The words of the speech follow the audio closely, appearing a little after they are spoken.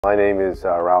My name is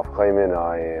Ralph Clayman.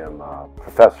 I am a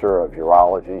professor of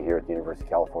urology here at the University of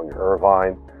California,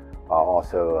 Irvine,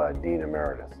 also Dean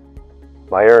Emeritus.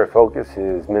 My area of focus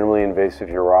is minimally invasive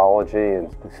urology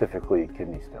and specifically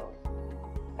kidney stones.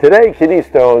 Today, kidney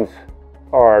stones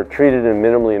are treated in a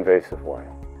minimally invasive way.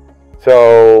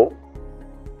 So,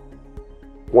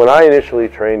 when I initially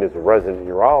trained as a resident in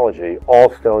urology,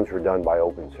 all stones were done by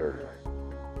open surgery.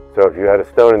 So if you had a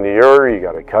stone in the ureter, you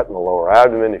got to cut in the lower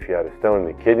abdomen. If you had a stone in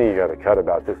the kidney, you got to cut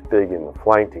about this big in the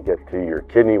flank to get to your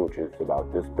kidney, which is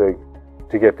about this big,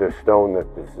 to get to a stone that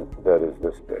is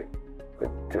this big. It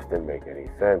just didn't make any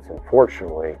sense.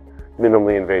 Unfortunately,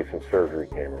 minimally invasive surgery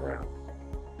came around.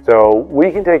 So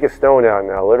we can take a stone out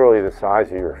now, literally the size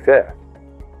of your fist,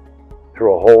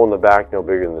 through a hole in the back no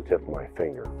bigger than the tip of my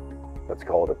finger. That's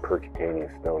called a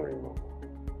percutaneous stone removal.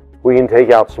 We can take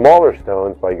out smaller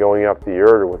stones by going up the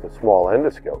ureter with a small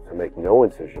endoscope to make no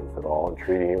incisions at all and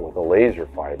treating it with a laser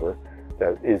fiber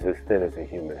that is as thin as a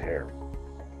human hair.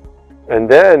 And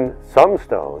then some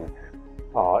stones,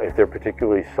 if they're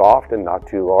particularly soft and not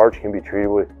too large, can be treated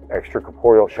with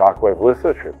extracorporeal shockwave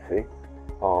lithotripsy.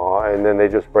 And then they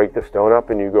just break the stone up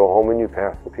and you go home and you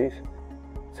pass the piece.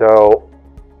 So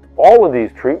all of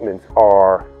these treatments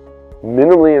are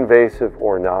minimally invasive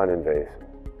or non-invasive.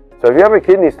 So if you have a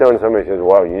kidney stone and somebody says,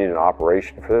 well, you need an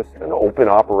operation for this, an open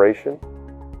operation,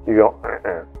 you go,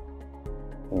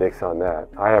 nix on that.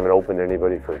 I haven't opened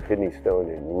anybody for a kidney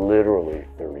stone in literally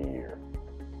 30 years.